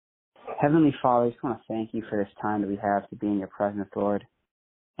Heavenly Father, I just want to thank you for this time that we have to be in your presence, Lord.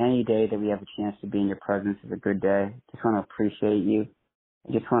 Any day that we have a chance to be in your presence is a good day. Just want to appreciate you.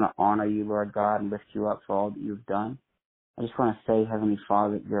 I just want to honor you, Lord God, and lift you up for all that you've done. I just want to say, Heavenly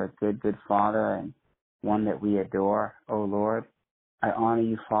Father, that you're a good, good Father and one that we adore, oh Lord. I honor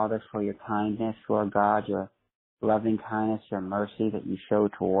you, Father, for your kindness, Lord God, your loving kindness, your mercy that you show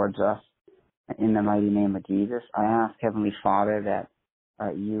towards us. In the mighty name of Jesus, I ask, Heavenly Father, that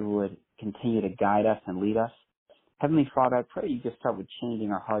you would continue to guide us and lead us. Heavenly Father, I pray you just start with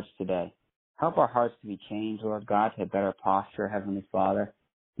changing our hearts today. Help our hearts to be changed, Lord God, to a better posture, Heavenly Father,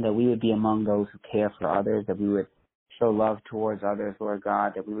 that we would be among those who care for others, that we would show love towards others, Lord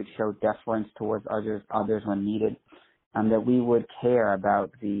God, that we would show deference towards others when needed, and that we would care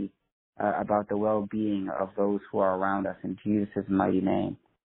about the well-being of those who are around us in Jesus' mighty name.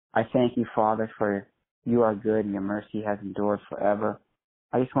 I thank you, Father, for you are good and your mercy has endured forever.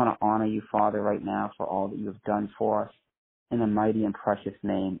 I just want to honor you, Father, right now for all that you have done for us in the mighty and precious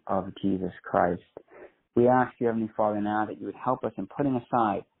name of Jesus Christ. We ask you, Heavenly Father, now that you would help us in putting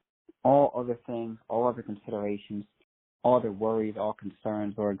aside all other things, all other considerations, all other worries, all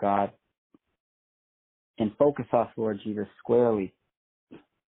concerns, Lord God, and focus us, Lord Jesus, squarely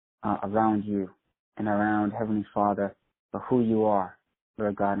around you and around, Heavenly Father, for who you are,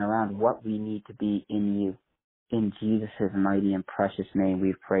 Lord God, and around what we need to be in you. In Jesus' mighty and precious name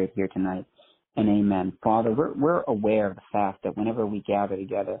we've prayed here tonight. And amen. Father, we're aware of the fact that whenever we gather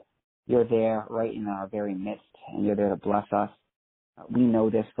together, you're there right in our very midst, and you're there to bless us. We know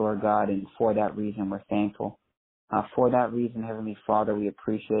this, Lord God, and for that reason we're thankful. For that reason, Heavenly Father, we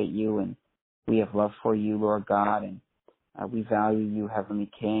appreciate you, and we have love for you, Lord God, and we value you, Heavenly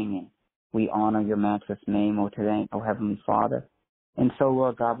King, and we honor your matchless name, today, Heavenly Father. And so,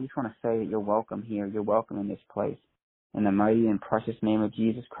 Lord God, we just want to say that you're welcome here. You're welcome in this place. In the mighty and precious name of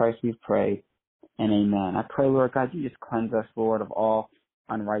Jesus Christ, we've prayed. And amen. I pray, Lord God, you just cleanse us, Lord, of all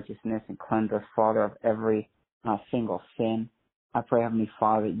unrighteousness and cleanse us, Father, of every single sin. I pray, Heavenly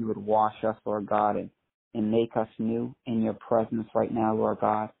Father, that you would wash us, Lord God, and make us new in your presence right now, Lord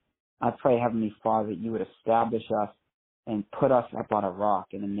God. I pray, Heavenly Father, that you would establish us and put us up on a rock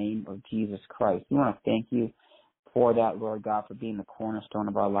in the name of Jesus Christ. We want to thank you for that, Lord God, for being the cornerstone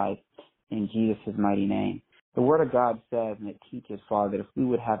of our life in Jesus' mighty name. The Word of God says, and it teaches, Father, that if we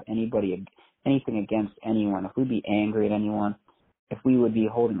would have anything against anyone, if we'd be angry at anyone, if we would be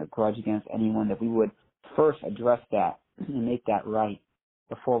holding a grudge against anyone, that we would first address that and make that right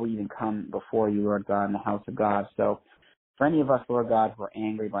before we even come before you, Lord God, in the house of God. So for any of us, Lord God, who are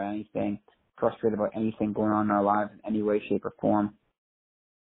angry by anything, frustrated by anything going on in our lives in any way, shape, or form,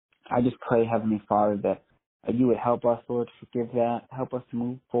 I just pray, Heavenly Father, that you would help us, Lord, to forgive that, help us to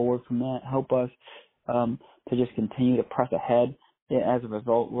move forward from that, help us to just continue to press ahead as a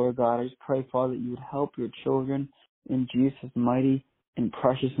result, Lord God. I just pray, Father, that you would help your children in Jesus' mighty and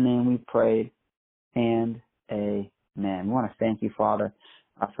precious name we prayed, and amen. We want to thank you, Father,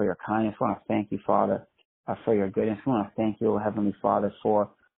 for your kindness. We want to thank you, Father, for your goodness. We want to thank you, Heavenly Father, for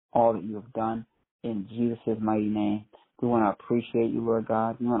all that you have done in Jesus' mighty name. We want to appreciate you, Lord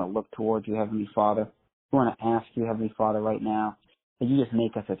God. We want to look towards you, Heavenly Father. We want to ask you, Heavenly Father, right now, that you just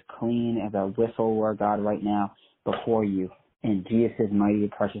make us as clean as a whistle, Lord God, right now before you. In Jesus' mighty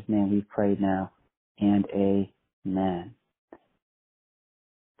and precious name we've prayed now, and amen.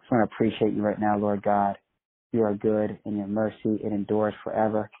 Just want to appreciate you right now, Lord God. You are good, and your mercy, it endures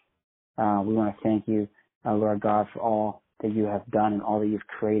forever. We want to thank you, Lord God, for all that you have done and all that you've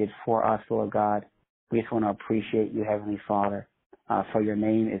created for us, Lord God. We just want to appreciate you, Heavenly Father, for your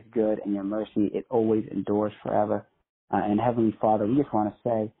name is good and your mercy, it always endures forever. And Heavenly Father, we just want to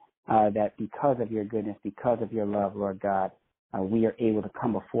say that because of your goodness, because of your love, Lord God, we are able to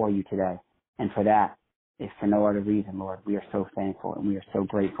come before you today. And for that, if for no other reason, Lord, we are so thankful and we are so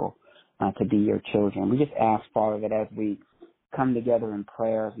grateful to be your children. We just ask, Father, that as we come together in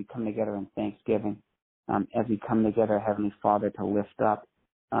prayer, as we come together in thanksgiving, as we come together, Heavenly Father, to lift up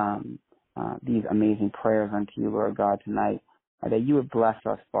these amazing prayers unto you, Lord God, tonight, that you would bless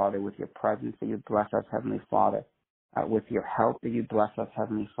us, Father, with your presence, that you would bless us, Heavenly Father, with your help, that you bless us,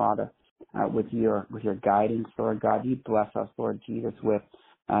 Heavenly Father, with your guidance, Lord God. You bless us, Lord Jesus, with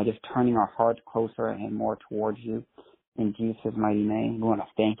just turning our hearts closer and more towards you. In Jesus' mighty name, we want to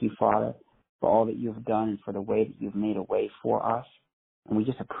thank you, Father, for all that you've done and for the way that you've made a way for us. And we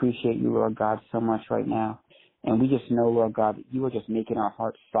just appreciate you, Lord God, so much right now. And we just know, Lord God, that you are just making our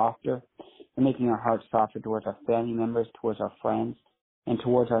hearts softer and making our hearts softer towards our family members, towards our friends, and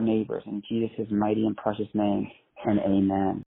towards our neighbors. In Jesus' mighty and precious name, and amen.